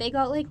 Anyways, they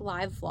got like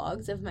live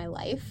vlogs of my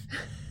life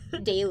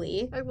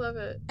daily. I love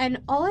it. And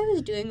all I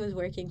was doing was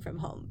working from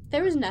home.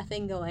 There was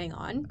nothing going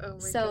on. Oh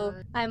my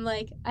God. I'm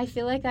like, I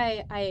feel like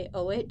I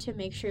owe it to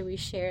make sure we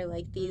share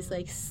like these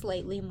like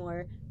slightly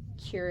more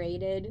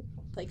curated,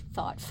 like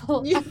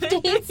thoughtful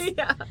updates.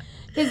 Yeah.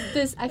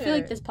 Because I feel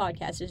like this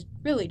podcast is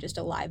really just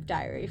a live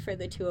diary for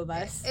the two of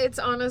us. It's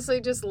honestly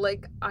just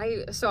like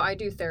I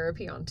do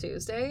therapy on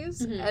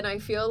Tuesdays, and I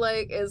feel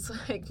like it's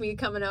like me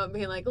coming out and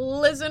being like,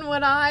 listen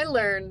what I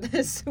learned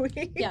this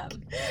week. Yeah.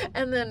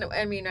 And then,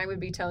 I mean, I would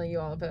be telling you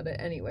all about it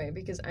anyway,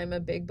 because I'm a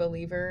big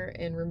believer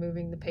in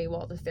removing the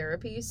paywall to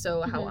therapy.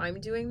 So how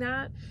I'm doing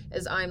that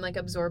is I'm like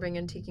absorbing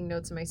and taking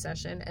notes in my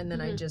session, and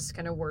then I just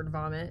kind of word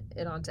vomit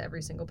it onto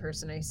every single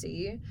person I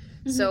see.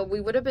 So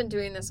we would have been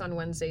doing this on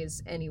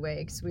Wednesdays anyway,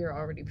 because we were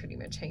already pretty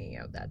much hanging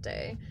out that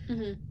day.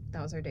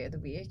 That was our day of the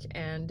week,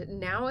 and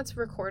now it's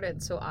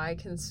recorded so I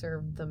can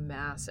serve the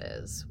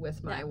masses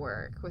with my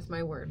work, with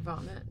my word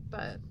vomit.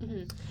 But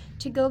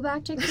to go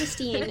back to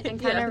Christine and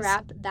kind of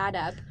wrap that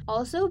up,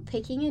 also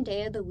picking a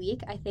day of the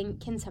week I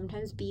think can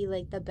sometimes be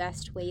like the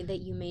best way that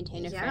you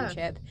maintain a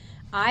friendship.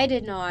 I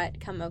did not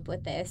come up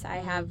with this. I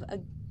have a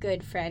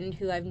good friend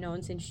who I've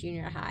known since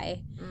junior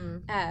high.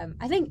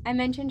 I think I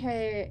mentioned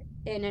her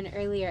in an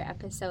earlier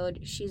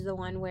episode. She's the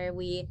one where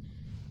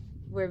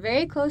we're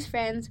very close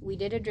friends. We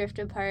did a drift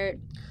apart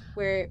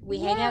where we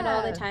hang out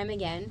all the time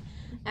again.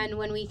 And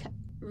when we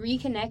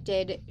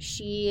reconnected,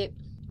 she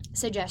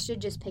suggested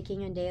just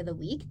picking a day of the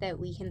week that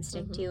we can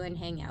stick to and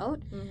hang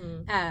out.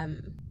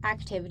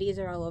 Activities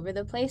are all over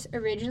the place.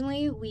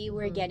 Originally, we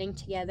were getting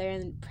together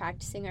and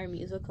practicing our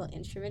musical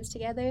instruments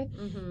together.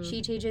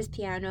 She teaches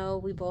piano.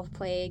 We both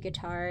play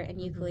guitar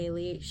and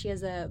ukulele. She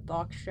has a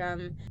box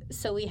drum.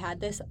 So we had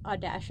this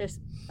audacious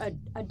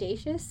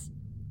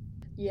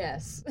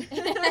yes.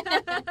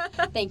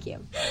 Thank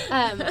you.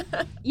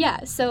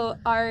 So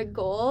our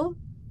goal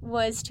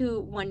was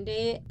to one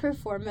day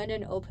perform at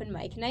an open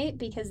mic night,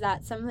 because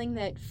that's something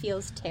that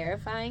feels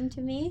terrifying to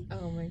me.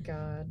 Oh my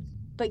God.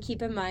 But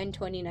keep in mind,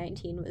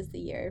 2019 was the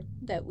year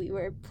that we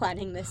were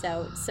planning this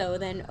out. So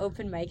then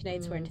open mic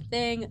nights weren't a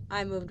thing.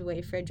 I moved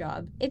away for a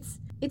job.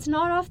 It's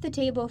not off the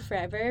table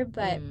forever,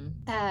 but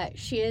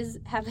she is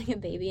having a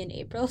baby in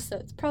April, so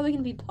it's probably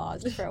going to be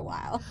paused for a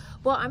while.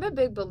 Well, I'm a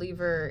big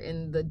believer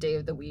in the day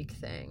of the week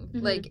thing.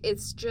 Like,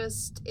 it's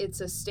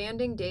a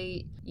standing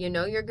date. You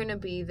know you're going to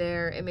be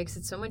there. It makes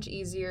it so much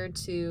easier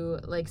to,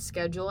 like,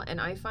 schedule,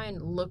 and I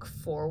find look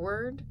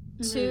forward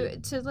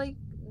to like,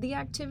 the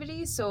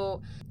activity.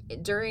 So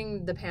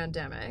during the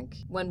pandemic,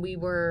 when we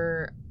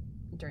were...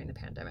 During the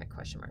pandemic,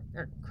 question mark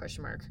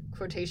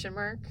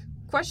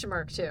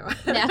too.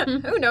 Yeah.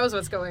 Who knows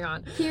what's going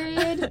on?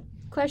 Period,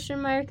 question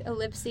mark,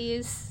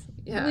 ellipses.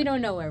 Yeah. We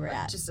don't know where we're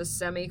at. Just a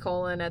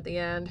semicolon at the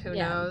end. Who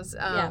knows?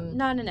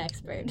 Not an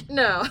expert.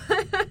 No.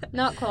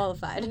 Not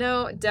qualified.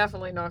 No,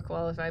 definitely not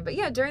qualified. But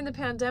yeah, during the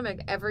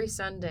pandemic, every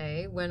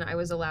Sunday when I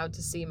was allowed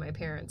to see my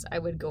parents, I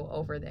would go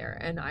over there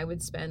and I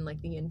would spend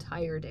like the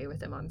entire day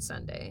with them on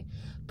Sunday.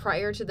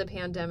 Prior to the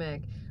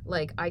pandemic,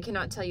 like, I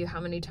cannot tell you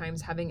how many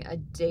times having a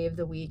day of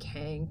the week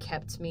hang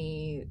kept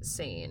me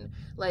sane.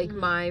 Like,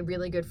 my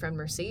really good friend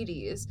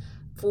Mercedes,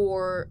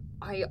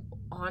 I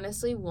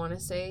honestly want to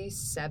say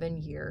 7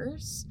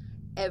 years,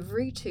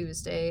 every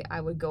Tuesday I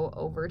would go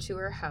over to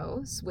her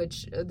house,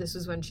 which this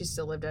was when she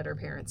still lived at her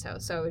parents'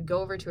 house. So I would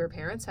go over to her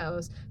parents'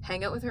 house,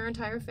 hang out with her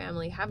entire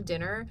family, have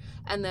dinner,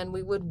 and then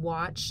we would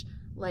watch,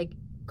 like,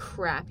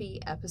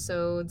 crappy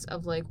episodes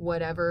of, like,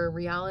 whatever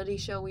reality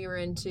show we were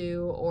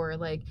into, or,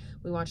 like,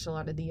 we watched a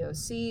lot of The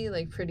OC,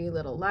 like Pretty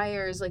Little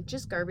Liars, like,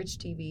 just garbage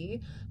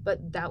TV.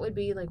 But that would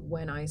be, like,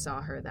 when I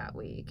saw her that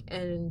week.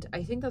 And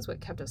I think that's what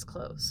kept us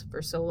close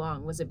for so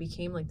long, was it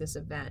became, like, this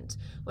event.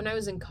 When I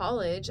was in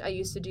college, I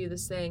used to do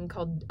this thing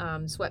called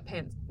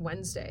Sweatpants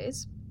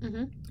Wednesdays.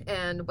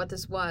 And what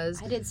this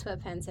was... I did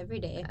sweatpants every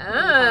day.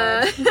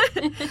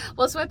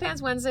 Well,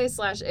 Sweatpants Wednesdays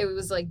 / it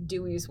was like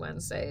Dewey's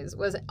Wednesdays.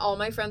 Was all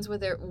my friends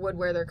would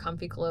wear their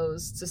comfy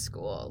clothes to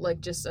school.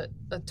 Like, just a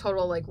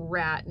total, like,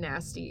 rat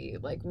nasty,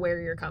 like, wear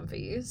your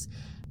comfies.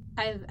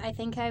 I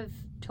think I've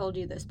told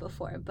you this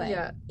before,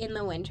 but in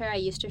the winter I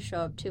used to show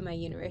up to my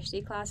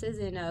university classes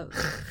in a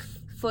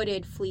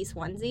footed fleece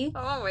onesie.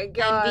 Oh my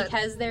god. And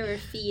because there were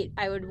feet,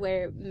 I would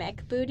wear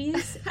mech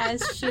booties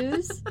as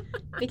shoes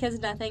because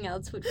nothing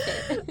else would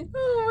fit.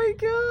 Oh my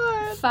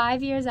god.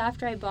 5 years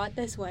after I bought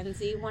this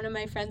onesie, one of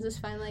my friends was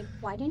finally like,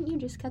 why didn't you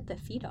just cut the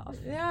feet off?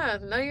 Yeah,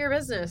 none of your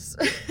business.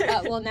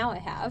 Well, now I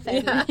have.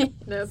 Yeah,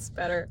 that's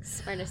better.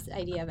 Smartest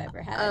idea I've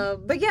ever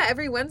had. But yeah,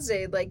 every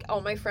Wednesday, like,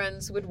 all my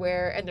friends would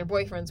wear, and their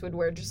boyfriends would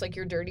wear, just, like,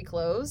 your dirty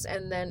clothes,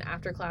 and then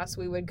after class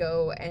we would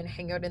go and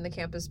hang out in the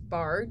campus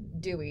bar,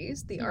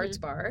 Dewey's, the arts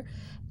bar,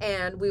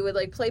 and we would,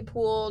 like, play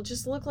pool,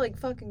 just look like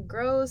fucking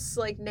gross,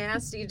 like,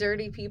 nasty,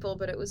 dirty people,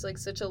 but it was, like,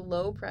 such a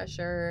low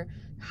pressure,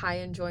 high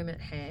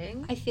enjoyment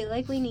hang. I feel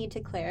like we need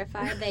to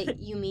clarify that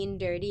you mean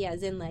dirty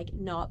as in, like,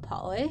 not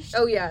polished.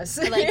 Oh yes.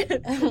 Like,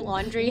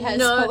 laundry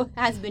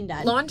has been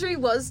done. Laundry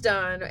was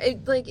done.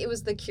 It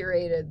was the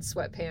curated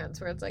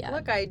sweatpants where it's like,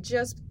 look, I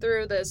just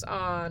threw this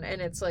on,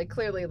 and it's, like,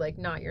 clearly, like,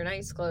 not your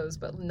nice clothes,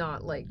 but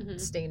not, like,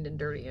 stained and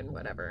dirty and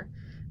whatever.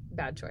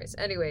 Bad choice.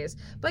 Anyways,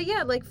 but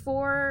yeah, like,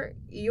 for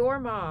your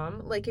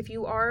mom, like, if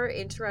you are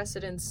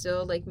interested in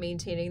still, like,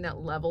 maintaining that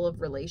level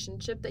of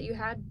relationship that you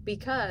had,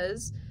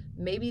 because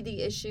maybe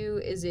the issue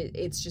is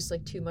it's just,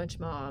 like, too much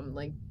mom,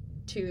 like,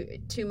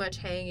 too much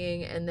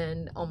hanging, and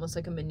then almost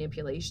like a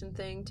manipulation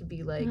thing to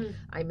be like,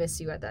 I miss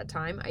you at that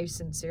time. I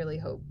sincerely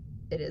hope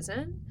it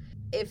isn't.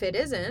 If it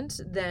isn't,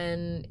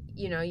 then,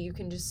 you know, you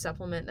can just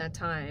supplement that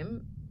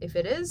time. If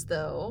it is,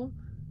 though,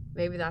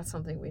 maybe that's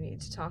something we need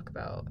to talk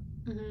about.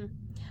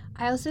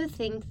 I also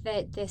think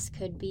that this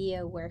could be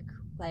a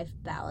work-life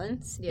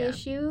balance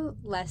issue,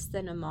 less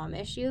than a mom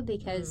issue,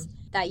 because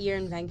that year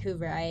in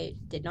Vancouver, I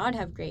did not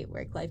have great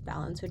work-life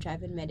balance, which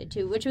I've admitted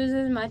to, which was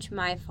as much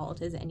my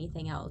fault as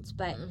anything else.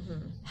 But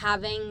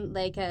having,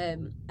 like, a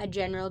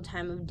general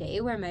time of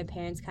day where my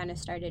parents kind of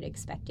started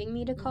expecting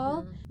me to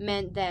call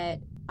meant that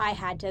I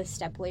had to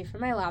step away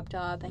from my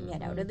laptop and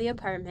get out of the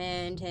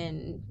apartment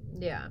and...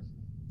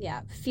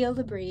 Yeah, feel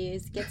the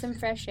breeze, get some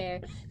fresh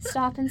air,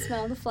 stop and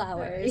smell the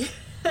flowers.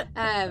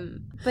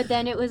 But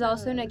then it was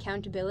also an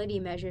accountability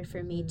measure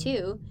for me,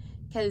 too,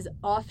 because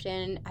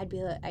often I'd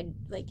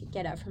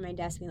get up from my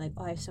desk and be like,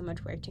 oh, I have so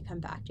much work to come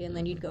back to. And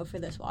then you'd go for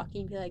this walk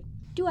and you'd be like,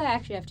 do I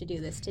actually have to do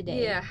this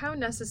today? Yeah, how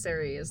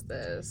necessary is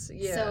this?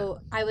 Yeah. So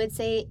I would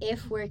say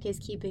if work is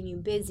keeping you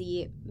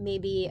busy,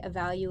 maybe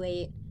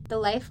evaluate. The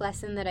life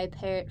lesson that I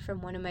parrot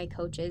from one of my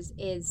coaches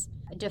is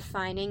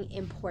defining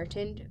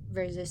important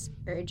versus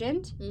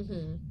urgent.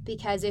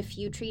 Because if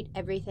you treat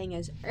everything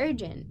as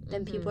urgent,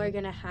 then people are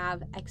going to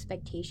have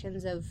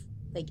expectations of,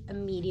 like,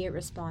 immediate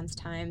response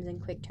times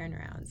and quick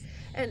turnarounds.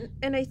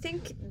 And I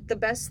think the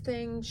best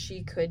thing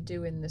she could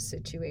do in this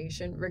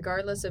situation,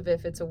 regardless of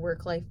if it's a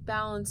work-life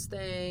balance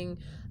thing,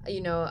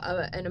 you know,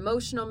 an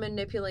emotional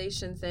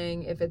manipulation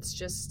thing, if it's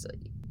just,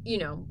 you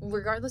know,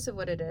 regardless of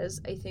what it is,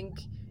 I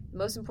think the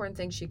most important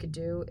thing she could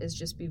do is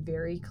just be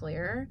very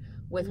clear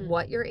with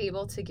what you're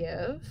able to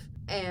give,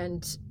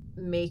 and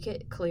make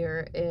it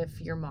clear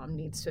if your mom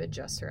needs to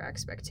adjust her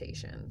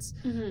expectations.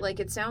 Like,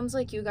 it sounds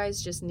like you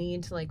guys just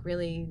need to like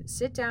really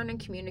sit down and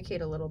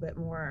communicate a little bit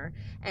more.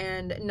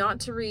 And not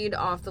to read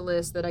off the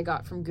list that I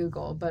got from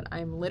Google, but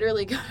I'm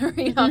literally gonna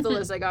read off the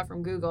list I got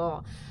from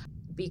Google.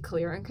 Be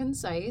clear and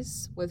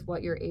concise with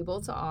what you're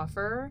able to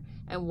offer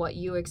and what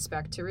you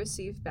expect to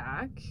receive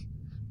back.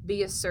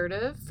 Be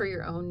assertive for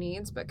your own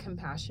needs, but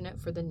compassionate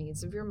for the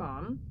needs of your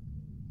mom.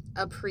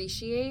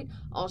 Appreciate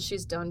all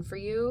she's done for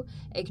you.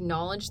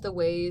 Acknowledge the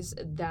ways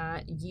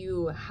that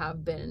you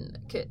have been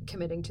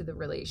committing to the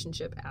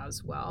relationship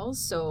as well.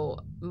 So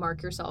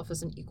mark yourself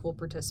as an equal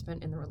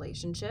participant in the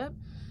relationship.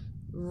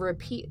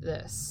 Repeat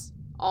this,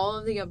 all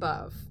of the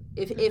above.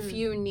 If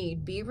you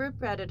need, be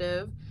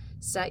repetitive,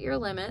 set your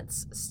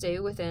limits, stay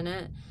within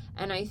it.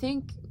 And I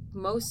think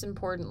most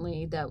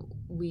importantly that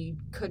we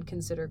could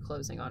consider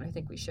closing on, I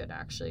think we should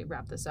actually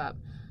wrap this up.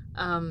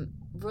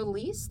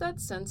 Release that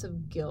sense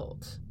of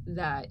guilt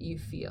that you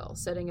feel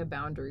setting a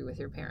boundary with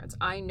your parents.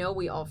 I know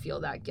we all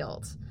feel that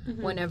guilt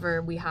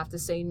whenever we have to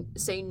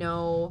say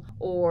no,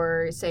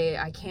 or say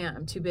I can't,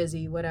 I'm too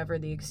busy, whatever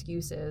the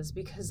excuse is,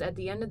 because at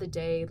the end of the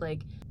day,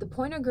 like, the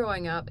point of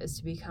growing up is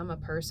to become a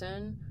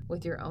person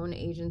with your own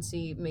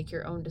agency, make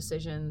your own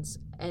decisions,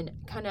 and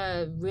kind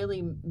of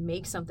really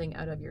make something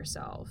out of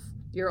yourself.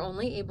 You're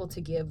only able to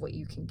give what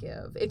you can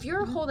give. If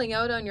you're holding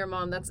out on your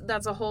mom,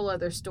 that's a whole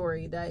other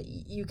story that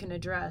you can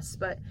address.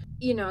 But,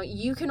 you know,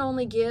 you can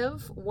only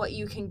give what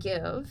you can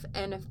give.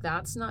 And if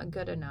that's not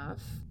good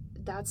enough,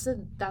 that's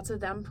a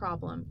them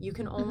problem. You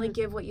can only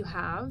give what you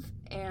have.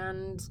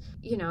 And,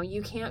 you know,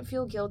 you can't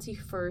feel guilty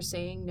for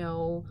saying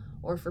no,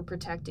 or for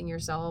protecting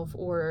yourself,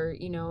 or,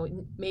 you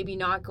know, maybe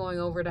not going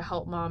over to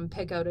help mom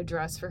pick out a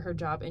dress for her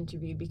job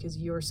interview because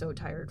you're so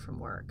tired from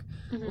work.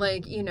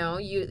 Like, you know,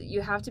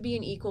 you have to be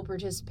an equal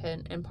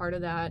participant, and part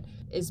of that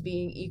is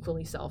being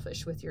equally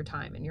selfish with your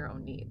time and your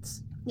own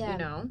needs. Yeah. You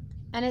know?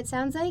 And it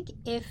sounds like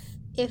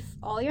if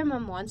all your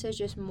mom wants is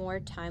just more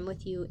time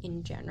with you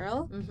in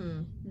general,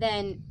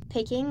 then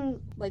picking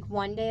like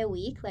one day a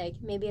week, like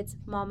maybe it's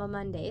Mama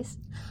Mondays.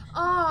 Oh,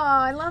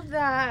 I love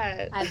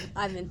that.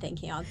 I've been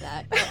thinking of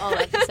that all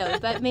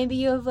episode, but maybe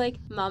you have like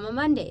Mama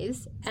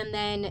Mondays, and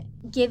then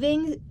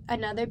giving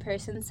another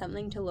person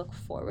something to look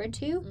forward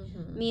to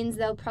means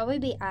they'll probably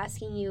be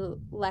asking you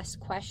less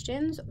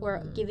questions,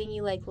 or giving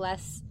you like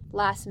less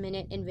last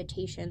minute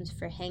invitations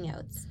for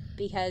hangouts,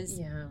 because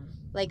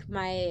like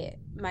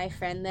my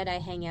friend that I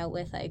hang out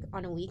with like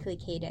on a weekly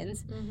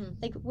cadence,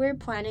 like we're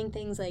planning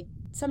things like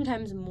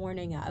sometimes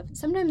morning of,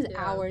 sometimes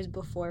hours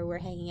before we're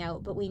hanging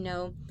out, but we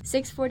know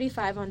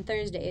 6:45 on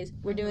Thursdays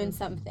we're doing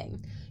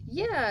something.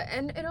 Yeah,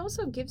 and it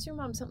also gives your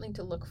mom something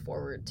to look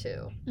forward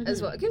to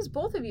as well. It gives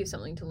both of you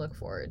something to look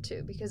forward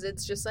to, because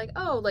it's just like,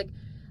 oh, like,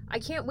 I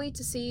can't wait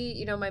to see,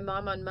 you know, my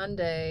mom on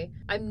Monday.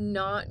 I'm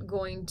not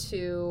going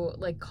to,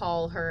 like,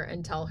 call her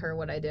and tell her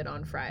what I did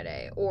on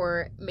Friday.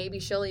 Or maybe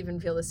she'll even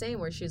feel the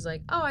same, where she's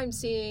like, oh, I'm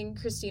seeing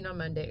Christine on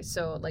Monday,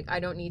 so, like, I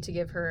don't need to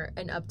give her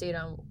an update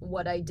on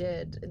what I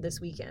did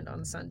this weekend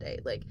on Sunday.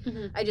 Like,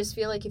 I just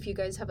feel like if you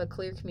guys have a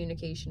clear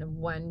communication of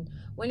when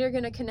you're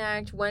going to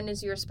connect, when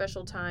is your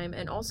special time,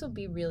 and also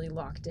be really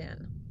locked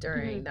in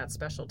during that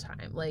special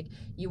time. Like,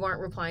 you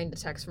aren't replying to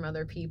texts from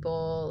other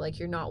people, like,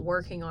 you're not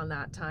working on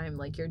that time,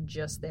 like, you're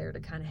just there to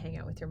kind of hang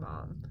out with your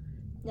mom.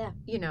 Yeah.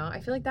 You know, I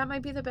feel like that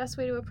might be the best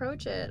way to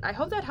approach it. I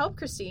hope that helped,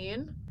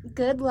 Christine.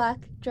 Good luck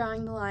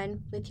drawing the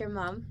line with your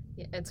mom.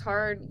 Yeah, it's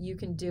hard. You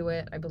can do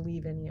it. I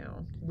believe in you.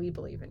 We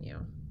believe in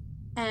you.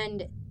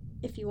 And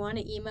if you want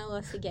to email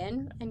us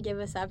again and give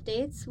us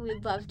updates,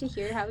 we'd love to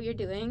hear how you're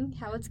doing,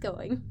 how it's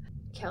going.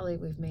 Kelly,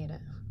 we've made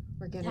it.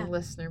 We're getting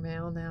listener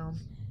mail now.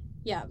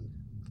 Yeah.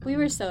 We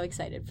were so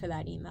excited for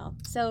that email.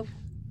 So,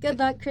 good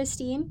luck,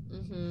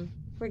 Christine.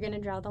 We're going to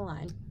draw the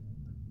line.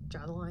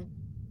 Draw the line.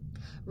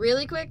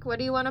 Really quick, what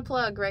do you want to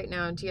plug right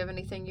now? Do you have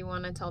anything you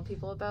want to tell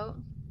people about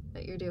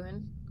that you're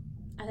doing?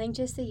 I think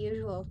just the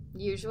usual.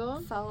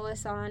 Usual? Follow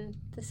us on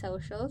the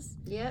socials.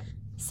 Yep.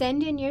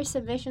 Send in your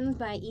submissions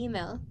by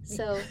email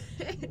so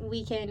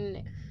we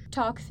can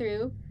talk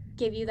through,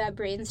 give you that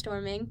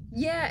brainstorming.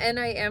 Yeah, and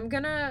I am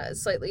gonna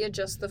slightly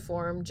adjust the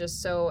form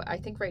just so, I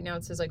think right now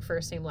it says like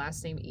first name,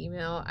 last name,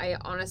 email. I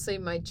honestly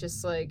might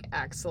just like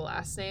axe the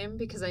last name,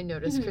 because I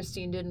noticed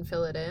Christine didn't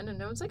fill it in,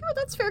 and I was like, oh,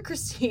 that's fair,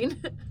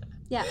 Christine.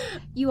 Yeah.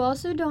 You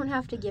also don't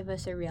have to give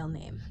us a real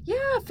name.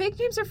 Yeah, fake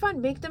names are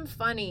fun. Make them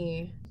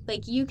funny.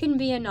 Like, you can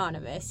be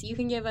anonymous. You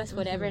can give us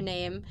whatever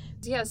name.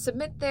 Yeah,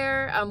 submit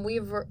there.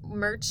 We've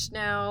merched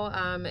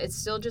now. It's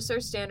still just our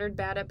standard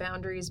Bad at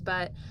Boundaries,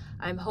 but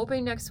I'm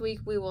hoping next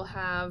week we will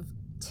have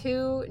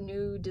 2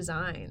 new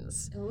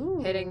designs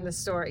hitting the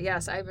store.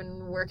 Yes, I've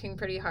been working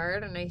pretty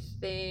hard, and I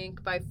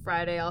think by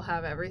Friday I'll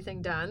have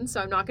everything done.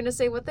 So I'm not going to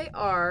say what they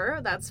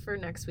are. That's for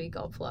next week.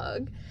 I'll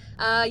plug.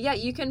 Yeah,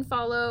 you can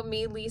follow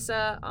me,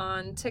 Lisa,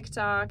 on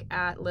TikTok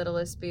at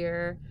Littlest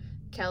Beer.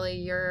 Kelly,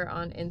 you're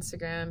on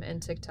Instagram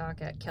and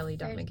TikTok at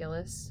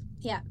kelly.mcgillis.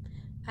 Yeah.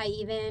 I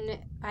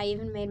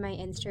even made my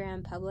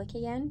Instagram public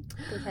again,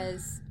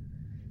 because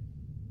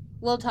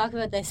We'll talk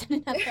about this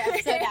in another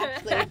episode,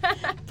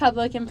 actually.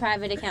 Public and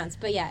private accounts.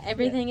 But yeah,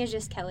 everything is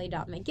just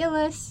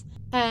Kelly.McGillis.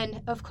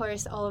 And, of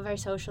course, all of our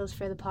socials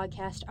for the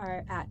podcast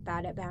are at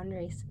Bad at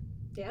Boundaries.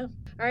 Yeah.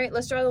 All right,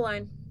 let's draw the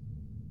line.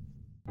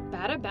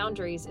 Bad at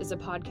Boundaries is a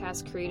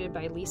podcast created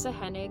by Lisa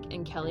Hennig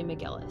and Kelly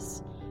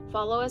McGillis.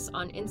 Follow us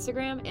on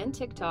Instagram and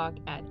TikTok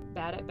at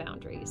Bad at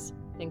Boundaries.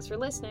 Thanks for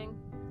listening.